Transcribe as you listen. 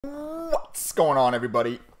What's going on,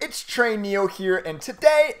 everybody? It's Trey Neo here, and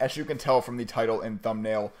today, as you can tell from the title and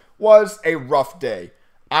thumbnail, was a rough day.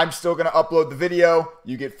 I'm still going to upload the video.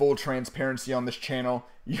 You get full transparency on this channel.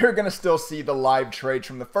 You're going to still see the live trades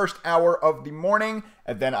from the first hour of the morning,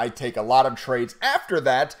 and then I take a lot of trades after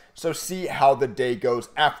that, so see how the day goes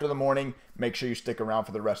after the morning. Make sure you stick around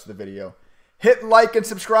for the rest of the video. Hit like and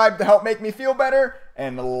subscribe to help make me feel better,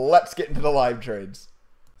 and let's get into the live trades.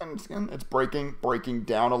 And again, it's breaking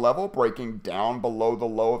down a level, breaking down below the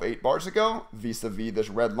low of 8 bars ago, vis-a-vis this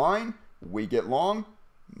red line. We get long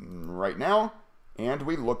right now, and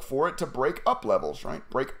we look for it to break up levels, right?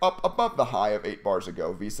 Break up above the high of 8 bars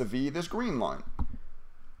ago, vis-a-vis this green line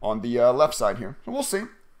on the left side here. So we'll see.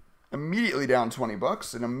 Immediately down 20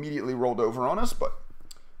 bucks and immediately rolled over on us, but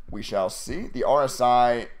we shall see. The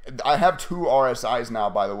RSI, I have 2 RSIs now,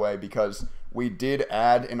 by the way, because we did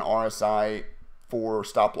add an RSI for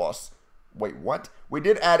stop loss. Wait, what? We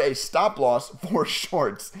did add a stop loss for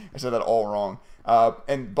shorts. I said that all wrong.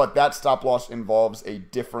 But that stop loss involves a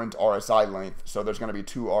different RSI length, so there's going to be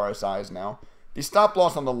 2 RSIs now. The stop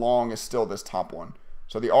loss on the long is still this top one.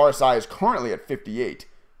 So the RSI is currently at 58.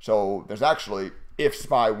 So there's actually, if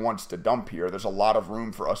SPY wants to dump here, there's a lot of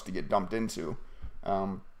room for us to get dumped into.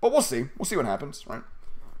 But we'll see. We'll see what happens, right?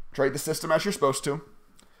 Trade the system as you're supposed to.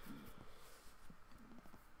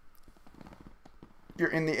 You're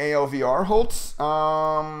in the ALVR halts.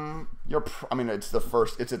 I mean, it's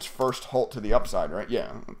its first halt to the upside, right?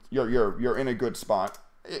 Yeah, you're in a good spot.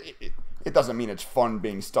 It doesn't mean it's fun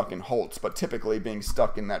being stuck in halts, but typically being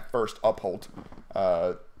stuck in that first up halt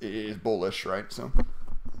is bullish, right? So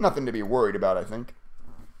nothing to be worried about, I think.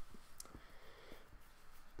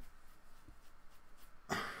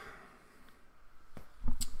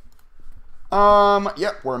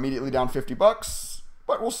 Yep, we're immediately down 50 bucks,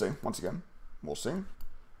 but we'll see. Once again, we'll see.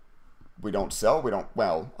 We don't sell.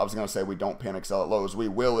 Well, I was going to say we don't panic sell at lows. We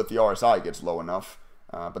will if the RSI gets low enough.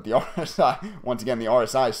 But the RSI, once again, the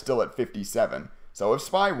RSI is still at 57. So if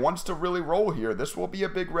SPY wants to really roll here, this will be a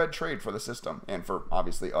big red trade for the system and for,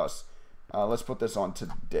 obviously, us. Let's put this on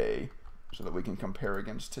today so that we can compare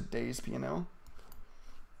against today's P&L.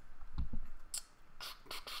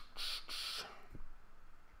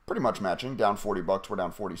 Pretty much matching, down 40 bucks, we're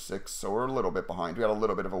down 46, so we're a little bit behind. We had a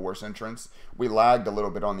little bit of a worse entrance. We lagged a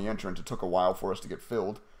little bit on the entrance. It took a while for us to get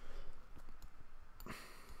filled.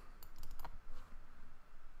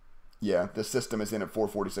 Yeah, the system is in at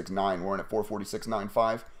 446.9. We're in at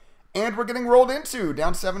 446.95. And we're getting rolled into,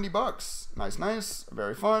 down 70 bucks. Nice, nice.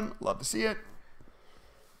 Very fun. Love to see it.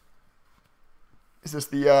 Is this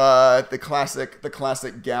the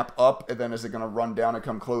classic gap up, and then is it going to run down and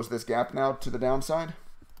come close this gap now to the downside?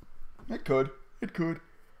 It could. It could.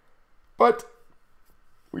 But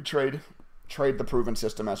we trade the proven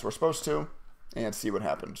system as we're supposed to and see what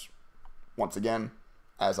happens. Once again,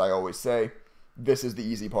 as I always say, this is the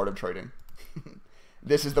easy part of trading.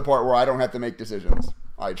 This is the part where I don't have to make decisions.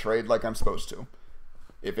 I trade like I'm supposed to.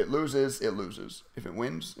 If it loses, it loses. If it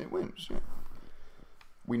wins, it wins. Yeah.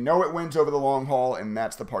 We know it wins over the long haul, and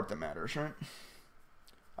that's the part that matters, right?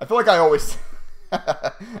 I feel like I always...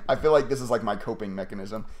 I feel like this is like my coping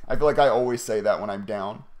mechanism. I feel like I always say that when I'm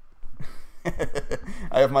down.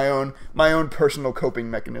 I have my own personal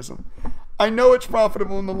coping mechanism. I know it's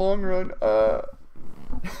profitable in the long run.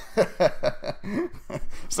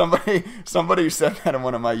 Somebody said that in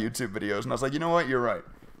one of my YouTube videos, and I was like, you know what? You're right.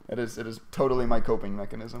 It is totally my coping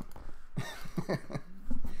mechanism.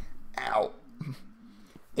 Ow.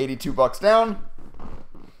 82 bucks down.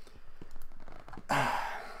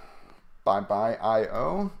 Bye-bye,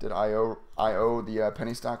 IO. Did IO the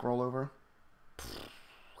penny stock roll over?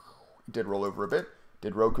 Did roll over a bit.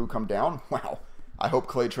 Did Roku come down? Wow. I hope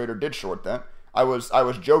Clay Trader did short that. I was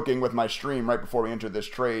joking with my stream right before we entered this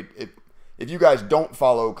trade. If you guys don't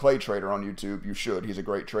follow Clay Trader on YouTube, you should. He's a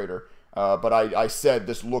great trader. But I said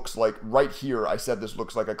this looks like, right here, I said this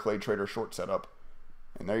looks like a Clay Trader short setup.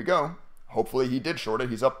 And there you go. Hopefully he did short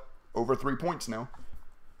it. He's up over 3 points now.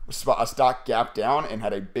 A stock gap down and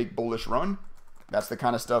had a big bullish run. That's the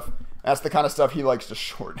kind of stuff. That's the kind of stuff he likes to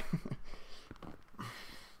short.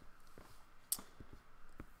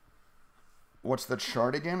 What's the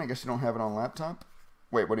chart again? I guess you don't have it on laptop.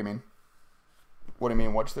 Wait, what do you mean? What do you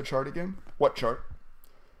mean? What's the chart again? What chart?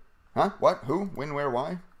 Huh? What? Who? When? Where?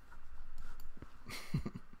 Why?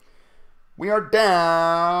 We are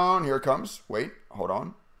down. Here it comes. Wait. Hold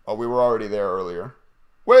on. Oh, we were already there earlier.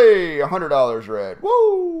 Way, $100 red.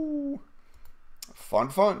 Woo! Fun,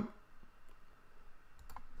 fun.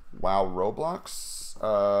 Wow, Roblox.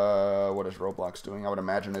 What is Roblox doing? I would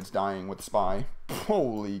imagine it's dying with SPY.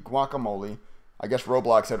 Holy guacamole. I guess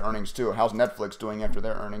Roblox had earnings too. How's Netflix doing after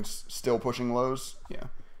their earnings? Still pushing lows? Yeah.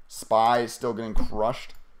 SPY is still getting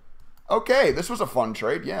crushed. Okay, this was a fun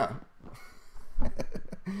trade, yeah.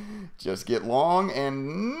 Just get long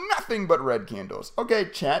and nothing but red candles. Okay,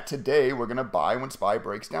 chat, today we're going to buy when SPY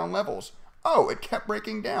breaks down levels. Oh, it kept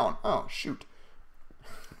breaking down. Oh, shoot.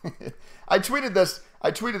 I tweeted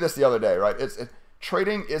this the other day, right?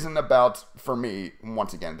 Trading isn't about, for me,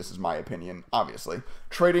 once again, this is my opinion, obviously.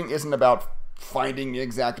 Trading isn't about finding the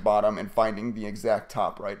exact bottom and finding the exact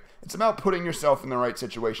top, right? It's about putting yourself in the right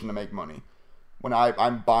situation to make money. When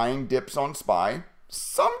I'm buying dips on SPY,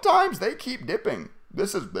 sometimes they keep dipping.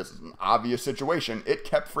 This is an obvious situation. It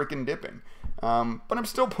kept freaking dipping. But I'm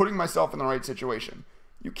still putting myself in the right situation.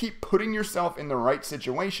 You keep putting yourself in the right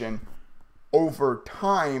situation, over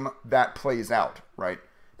time that plays out, right?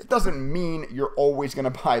 It doesn't mean you're always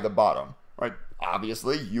going to buy the bottom, right?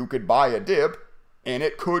 Obviously, you could buy a dip and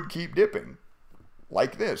it could keep dipping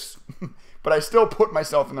like this. But I still put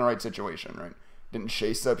myself in the right situation, right? Didn't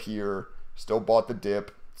chase up here, still bought the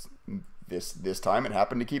dip. This time it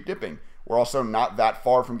happened to keep dipping. We're also not that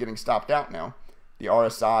far from getting stopped out now. The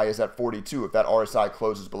RSI is at 42. If that RSI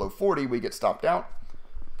closes below 40, we get stopped out.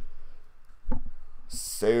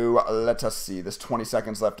 So let us see. There's 20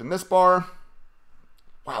 seconds left in this bar.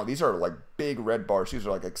 Wow, these are like big red bars. These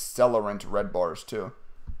are like accelerant red bars too.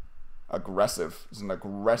 Aggressive. This is an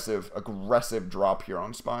aggressive drop here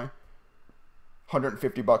on SPY.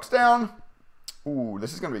 150 bucks down. Ooh,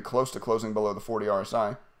 this is going to be close to closing below the 40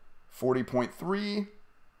 RSI. 40.3.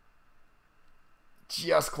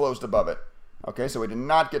 Just closed above it. Okay, so we did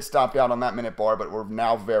not get stopped out on that minute bar, but we're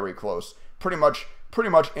now very close. Pretty much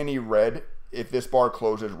any red, if this bar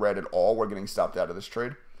closes red at all, we're getting stopped out of this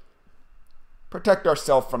trade. Protect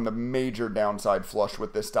ourselves from the major downside flush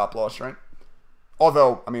with this stop loss, right?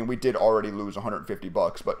 Although, I mean, we did already lose 150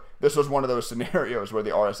 bucks, but this was one of those scenarios where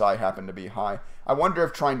the RSI happened to be high. I wonder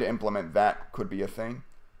if trying to implement that could be a thing.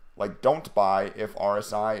 Like, don't buy if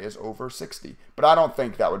RSI is over 60. But I don't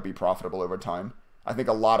think that would be profitable over time. I think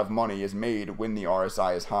a lot of money is made when the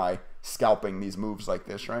RSI is high, scalping these moves like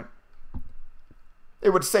this, right?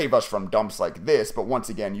 It would save us from dumps like this, but once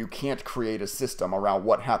again, you can't create a system around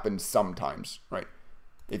what happens sometimes, right?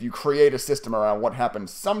 If you create a system around what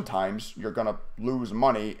happens sometimes, you're going to lose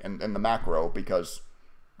money in the macro because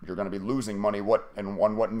you're going to be losing money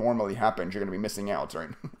on what normally happens. You're going to be missing out,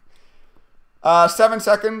 right? 7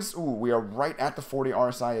 seconds. Ooh, we are right at the 40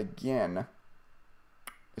 RSI again.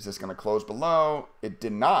 Is this going to close below? It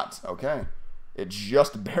did not. Okay. It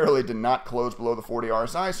just barely did not close below the 40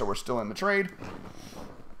 RSI, so we're still in the trade.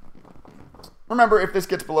 Remember, if this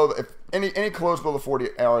gets below, if any close below the 40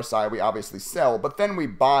 RSI, we obviously sell, but then we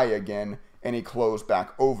buy again any close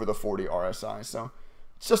back over the 40 RSI. So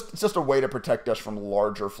it's just a way to protect us from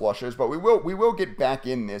larger flushes, but we will get back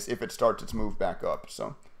in this if it starts its move back up.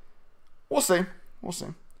 So we'll see. We'll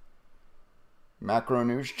see. Macro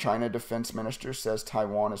news: China Defense Minister says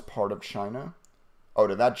Taiwan is part of China. Oh,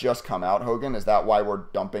 did that just come out, Hogan? Is that why we're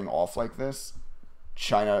dumping off like this?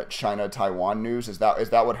 China-Taiwan news? Is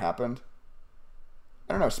that what happened?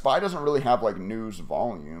 I don't know. SPY doesn't really have like news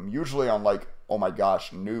volume. Usually on like, oh my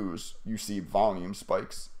gosh, news, you see volume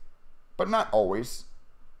spikes, but not always.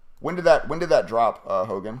 When did that drop,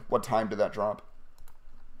 Hogan? What time did that drop?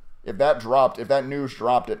 If that news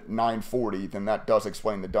dropped at 9:40, then that does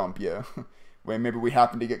explain the dump. Yeah. When maybe we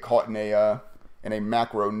happen to get caught in a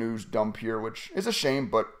macro news dump here, which is a shame,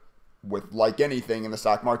 but with like anything in the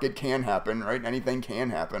stock market can happen, right? Anything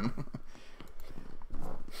can happen.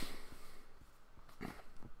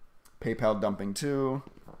 PayPal dumping too.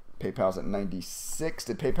 PayPal's at 96.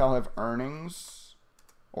 Did PayPal have earnings?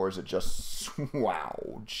 Or is it just,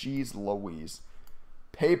 wow, jeez Louise.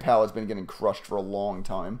 PayPal has been getting crushed for a long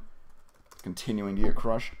time. Continuing to get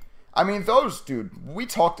crushed. I mean, those, dude, we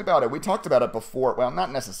talked about it. We talked about it before. Well,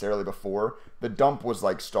 not necessarily before. The dump was,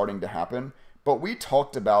 like, starting to happen. But we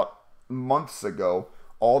talked about months ago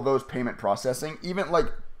all those payment processing. Even, like,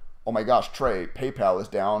 oh my gosh, Trey, PayPal is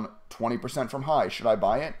down 20% from high. Should I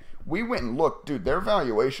buy it? We went and looked. Dude, their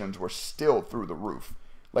valuations were still through the roof.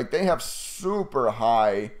 Like, they have super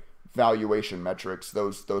high valuation metrics,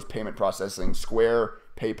 those payment processing. Square,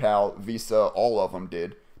 PayPal, Visa, all of them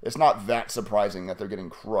did. It's not that surprising that they're getting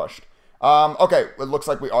crushed. Okay, it looks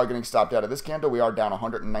like we are getting stopped out of this candle. We are down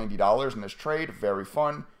 $190 in this trade. Very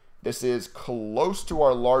fun. This is close to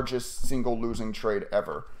our largest single losing trade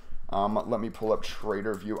ever. Let me pull up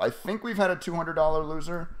Trader View. I think we've had a $200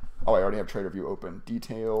 loser. Oh, I already have Trader View open.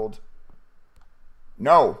 Detailed.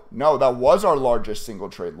 No, that was our largest single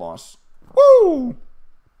trade loss. Woo!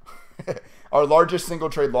 Our largest single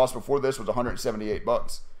trade loss before this was 178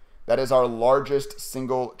 bucks. That is our largest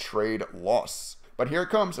single trade loss. But here it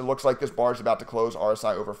comes. It looks like this bar is about to close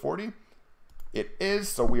RSI over 40. It is,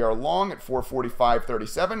 so we are long at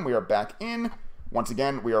 445.37. We are back in. Once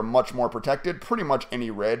again, we are much more protected. Pretty much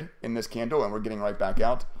any red in this candle, and we're getting right back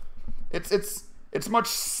out. It's much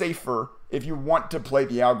safer if you want to play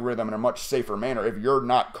the algorithm in a much safer manner. If you're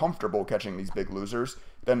not comfortable catching these big losers,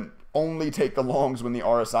 then only take the longs when the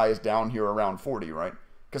RSI is down here around 40, right?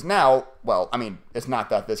 Because now, well, I mean, it's not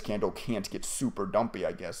that this candle can't get super dumpy,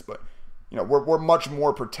 I guess, but, you know, we're much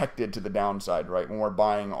more protected to the downside, right? When we're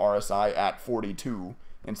buying RSI at 42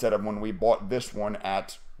 instead of when we bought this one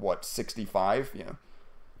at, what, 65? You know,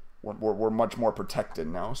 we're much more protected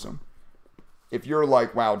now, so if you're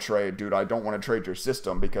like, wow, Trey, dude, I don't want to trade your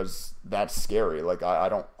system because that's scary. Like, I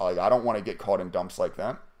don't want to get caught in dumps like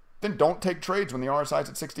that. Then don't take trades when the RSI is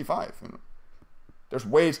at 65. There's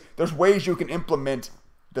ways you can implement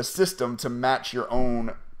the system to match your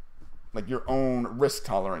own, like your own risk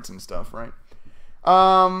tolerance and stuff, right?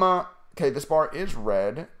 Okay, this bar is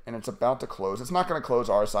red and it's about to close. It's not going to close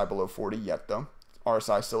RSI below 40 yet, though.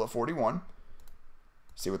 RSI still at 41.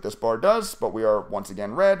 See what this bar does, but we are once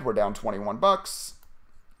again red. We're down 21 bucks.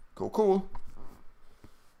 Cool, cool.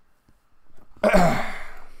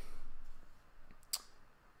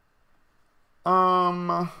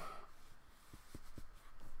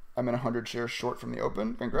 I'm in 100 shares short from the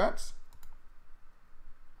open. Congrats.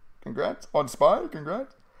 Congrats. On SPY.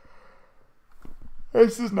 Congrats.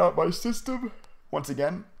 This is not my system. Once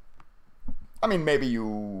again. I mean, maybe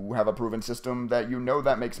you have a proven system that you know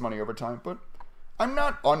that makes money over time, but I'm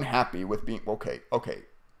not unhappy with being... Okay.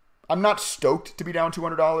 I'm not stoked to be down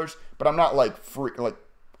 $200, but I'm not like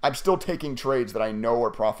I'm still taking trades that I know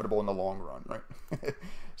are profitable in the long run, right?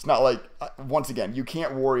 It's not like, once again, you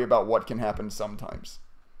can't worry about what can happen sometimes.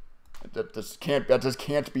 That just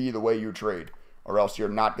can't be the way you trade, or else you're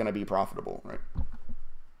not going to be profitable, right?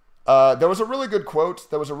 There was a really good quote.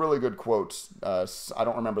 I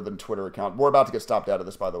don't remember the Twitter account. We're about to get stopped out of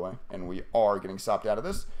this, by the way, and we are getting stopped out of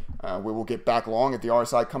this. We will get back long if the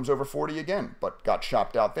RSI comes over 40 again, but got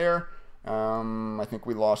chopped out there. I think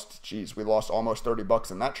we lost almost 30 bucks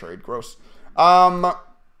in that trade. Gross.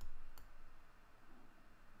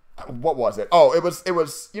 What was it? Oh, it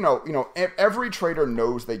was, you know, every trader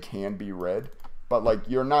knows they can be red, but like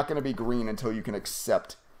you're not going to be green until you can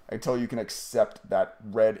accept that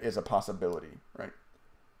red is a possibility, right?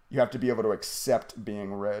 You have to be able to accept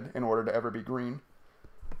being red in order to ever be green.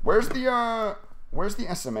 Where's the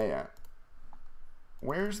SMA at?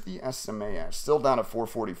 Where's the SMA at? Still down at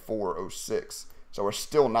 444.06. So we're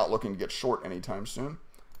still not looking to get short anytime soon.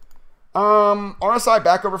 RSI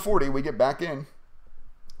back over 40. We get back in.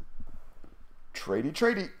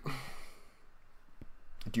 Trady.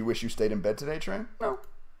 Do you wish you stayed in bed today, Trey? No.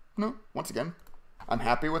 Once again, I'm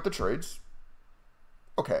happy with the trades.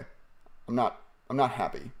 Okay. I'm not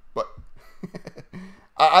happy, but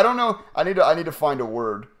I don't know. I need to find a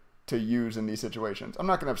word to use in these situations. I'm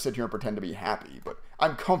not going to sit here and pretend to be happy, but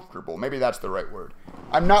I'm comfortable. Maybe that's the right word.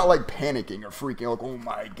 I'm not like panicking or freaking like, oh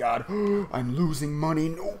my God, I'm losing money.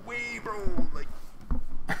 No way, bro. Like,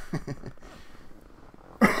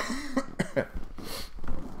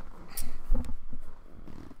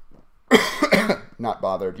 not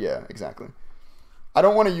bothered. Yeah, exactly. I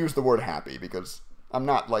don't want to use the word happy because I'm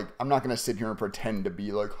not going to sit here and pretend to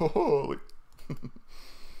be like, oh,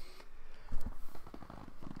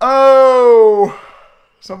 oh,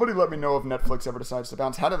 somebody let me know if Netflix ever decides to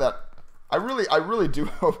bounce. How did that? I really do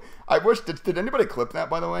hope. I wish. Did anybody clip that,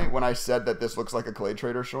 by the way, when I said that this looks like a Clay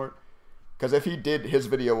Trader short? Because if he did, his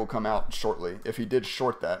video will come out shortly. If he did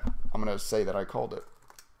short that, I'm going to say that I called it.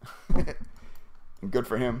 And good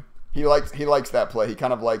for him. He likes that play. He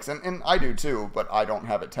kind of likes, and I do too, but I don't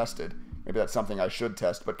have it tested. Maybe that's something I should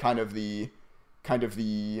test. But kind of the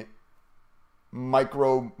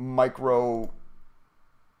micro.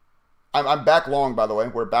 I'm back long, by the way.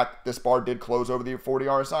 We're back. This bar did close over the 40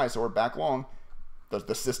 RSI, so we're back long.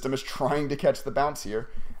 The system is trying to catch the bounce here.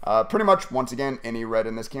 Pretty much, once again, any red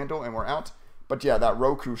in this candle, and we're out. But yeah, that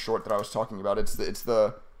Roku short that I was talking about, it's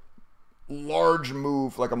the large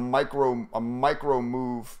move, like a micro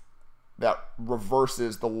move that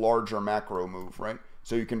reverses the larger macro move, right?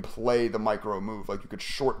 So you can play the micro move. Like you could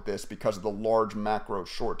short this because of the large macro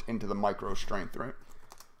short into the micro strength, right?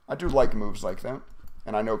 I do like moves like that.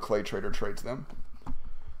 And I know Clay Trader trades them.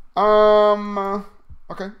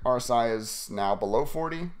 Okay, RSI is now below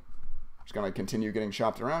 40. Just going to continue getting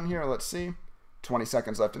chopped around here. Let's see. 20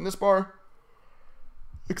 seconds left in this bar.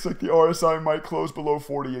 Looks like the RSI might close below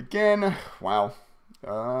 40 again. Wow.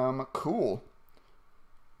 Cool.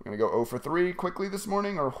 We're going to go 0 for 3 quickly this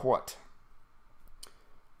morning, or what?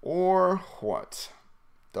 Or what?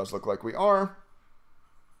 Does look like we are.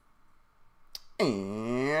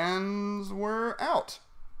 And we're out.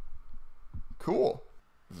 Cool.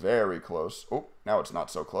 Very close. Oh, now it's not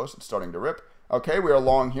so close. It's starting to rip. Okay, we are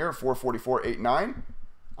long here at 444.89.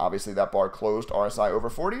 Obviously, that bar closed RSI over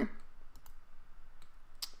 40.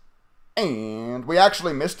 And we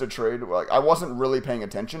actually missed a trade. Like, I wasn't really paying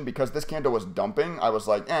attention because this candle was dumping. I was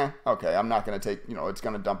like, okay, I'm not going to take, it's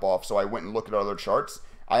going to dump off. So I went and looked at other charts.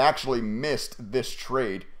 I actually missed this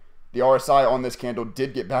trade. The RSI on this candle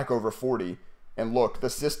did get back over 40. And look, the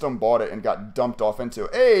system bought it and got dumped off into,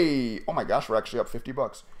 hey, oh my gosh, we're actually up 50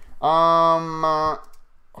 bucks. I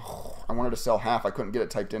wanted to sell half. I couldn't get it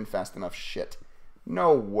typed in fast enough. Shit.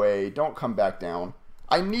 No way. Don't come back down.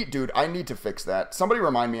 Dude, I need to fix that. Somebody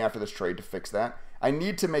remind me after this trade to fix that. I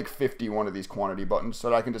need to make 50 one of these quantity buttons so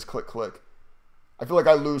that I can just click. I feel like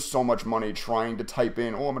I lose so much money trying to type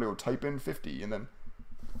in, I'm going to go type in 50. And then,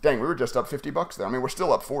 dang, we were just up 50 bucks there. I mean, we're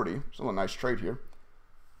still up 40. Still a nice trade here.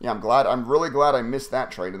 Yeah, I'm really glad I missed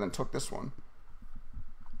that trade and then took this one.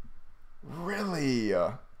 Really?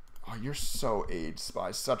 Oh, you're so aged, Spy.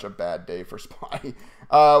 Such a bad day for Spy.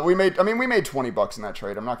 We made 20 bucks in that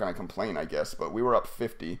trade. I'm not going to complain, I guess, but we were up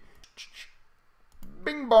 50.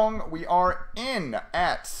 Bing bong. We are in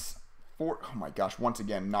at oh my gosh, once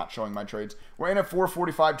again, not showing my trades. We're in at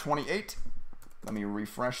 445.28. Let me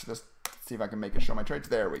refresh this, see if I can make it show my trades.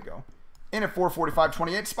 There we go. In at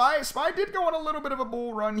 445.28. Spy did go on a little bit of a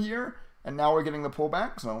bull run here, and now we're getting the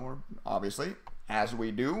pullback. So we're obviously, as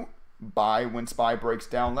we do, buy when Spy breaks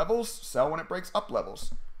down levels, sell when it breaks up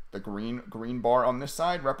levels. The green bar on this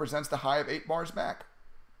side represents the high of 8 bars back.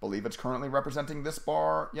 Believe it's currently representing this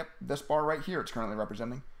bar. Yep, this bar right here it's currently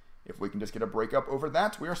representing. If we can just get a breakup over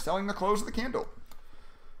that, we are selling the close of the candle.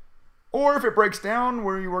 Or if it breaks down,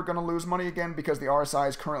 where you are going to lose money again because the RSI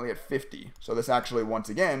is currently at 50. So this actually, once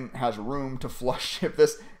again, has room to flush. If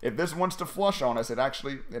this wants to flush on us, it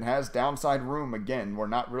has downside room again. We're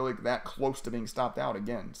not really that close to being stopped out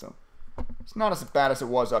again. So it's not as bad as it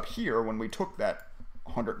was up here when we took that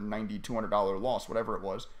 $190, $200 loss, whatever it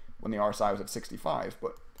was, when the RSI was at 65.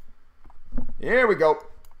 But here we go.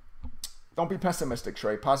 Don't be pessimistic,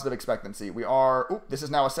 Trey. Positive expectancy. We are, this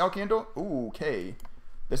is now a sell candle. Ooh, okay.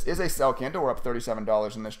 This is a sell candle. We're up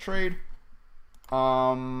 $37 in this trade.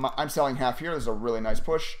 I'm selling half here. This is a really nice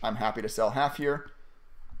push. I'm happy to sell half here.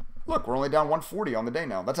 Look, we're only down 140 on the day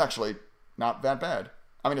now. That's actually not that bad.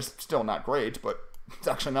 I mean, it's still not great, but it's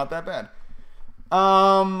actually not that bad.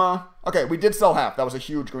 Okay, we did sell half. That was a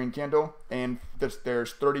huge green candle. And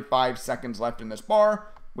there's 35 seconds left in this bar.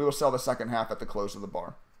 We will sell the second half at the close of the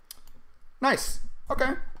bar. Nice.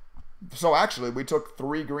 Okay. So actually, we took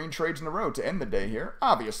 3 green trades in a row to end the day here.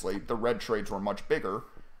 Obviously, the red trades were much bigger.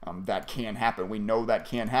 That can happen. We know that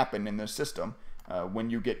can happen in this system. When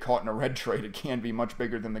you get caught in a red trade, it can be much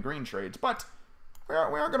bigger than the green trades. But we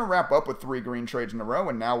are going to wrap up with 3 green trades in a row,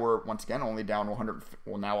 and now we're, once again, only down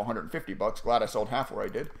now 150 bucks. Glad I sold half where I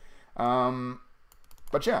did.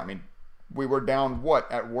 But yeah, I mean, we were down,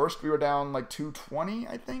 what? At worst, we were down like 220,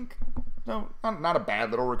 I think. So, not a bad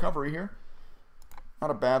little recovery here. Not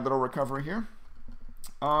a bad little recovery here.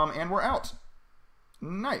 And we're out.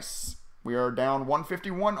 Nice. We are down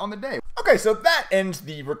 151 on the day. Okay, so that ends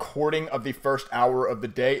the recording of the first hour of the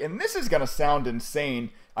day. And this is going to sound insane.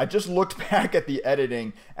 I just looked back at the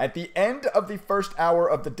editing. At the end of the first hour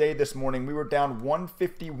of the day this morning, we were down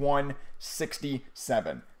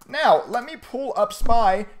 151.67. Now, let me pull up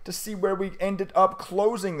SPY to see where we ended up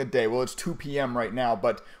closing the day. Well, it's 2 p.m. right now,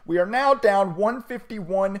 but we are now down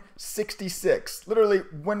 151.66. Literally,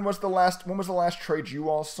 when was the last trade you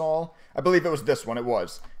all saw? I believe it was this one. It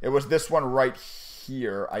was this one right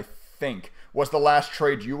here, I think, was the last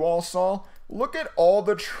trade you all saw. Look at all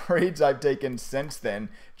the trades I've taken since then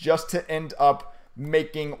just to end up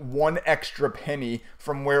making 1 extra penny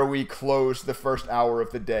from where we closed the first hour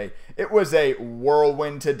of the day. It was a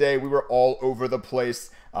whirlwind today. We were all over the place.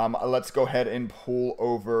 Let's go ahead and pull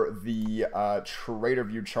over the trader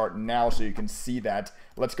view chart now so you can see that.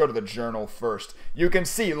 Let's go to the journal first. You can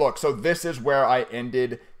see, look, so this is where I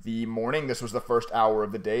ended the morning. This was the first hour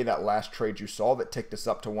of the day, that last trade you saw that ticked us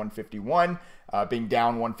up to 151, being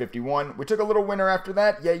down 151. We took a little winner after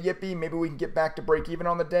that. Yeah, yippee. Maybe we can get back to break even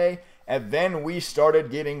on the day. And then we started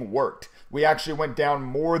getting worked. We actually went down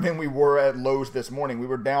more than we were at lows this morning. We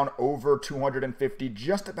were down over 250,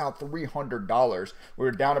 just about $300. We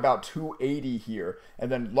were down about 280 here.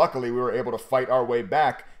 And then luckily we were able to fight our way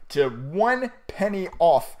back to 1 penny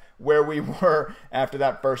off where we were after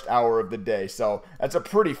that first hour of the day. So that's a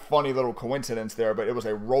pretty funny little coincidence there, but it was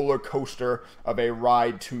a roller coaster of a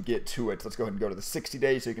ride to get to it. So let's go ahead and go to the 60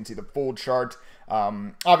 days so you can see the full chart.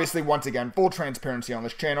 Obviously, once again, full transparency on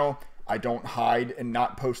this channel. I don't hide and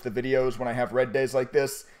not post the videos when I have red days like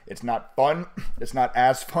this. It's not fun. It's not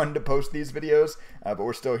as fun to post these videos, but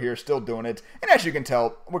we're still here, still doing it. And as you can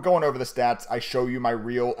tell, we're going over the stats. I show you my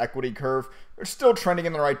real equity curve. We're still trending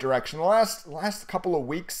in the right direction. The last couple of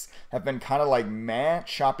weeks have been kind of like meh,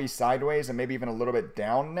 choppy sideways, and maybe even a little bit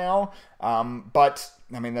down now. But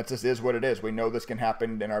I mean, that just is what it is. We know this can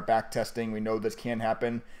happen in our back testing. We know this can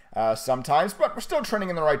happen sometimes, but we're still trending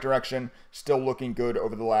in the right direction. Still looking good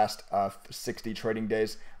over the last 60 trading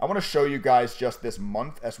days. I want to show you guys just this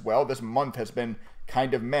month as well. This month has been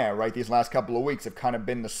kind of meh, right? These last couple of weeks have kind of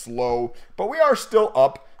been the slow, but we are still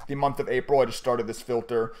up. The month of April, I just started this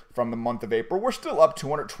filter from the month of April. We're still up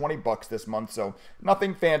 220 bucks this month, so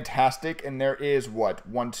nothing fantastic. And there is what,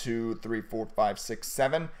 1, 2, 3, 4, 5, 6,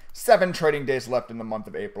 7 trading days left in the month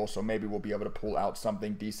of April, so maybe we'll be able to pull out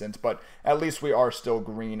something decent, but at least we are still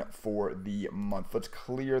green for the month. Let's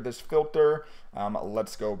clear this filter.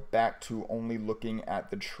 Let's go back to only looking at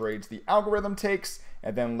the trades the algorithm takes,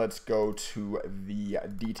 and then let's go to the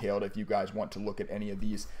detailed if you guys want to look at any of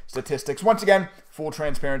these statistics. Once again, full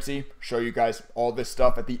transparency, show you guys all this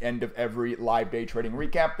stuff at the end of every live day trading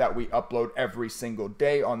recap that we upload every single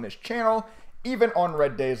day on this channel, even on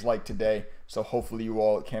red days like today. So hopefully you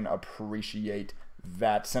all can appreciate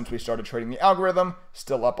that. Since we started trading the algorithm,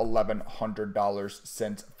 still up $1,100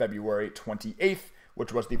 since February 28th,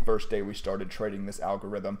 which was the first day we started trading this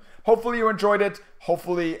algorithm. Hopefully you enjoyed it.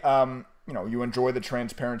 Hopefully, you enjoy the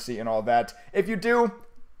transparency and all that. If you do,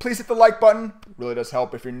 please hit the like button. It really does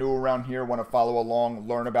help. If you're new around here, want to follow along,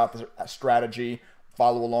 learn about the strategy,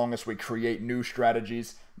 follow along as we create new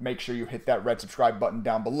strategies, make sure you hit that red subscribe button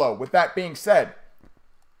down below. With that being said,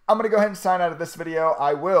 I'm going to go ahead and sign out of this video.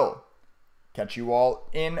 I will catch you all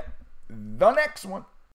in the next one.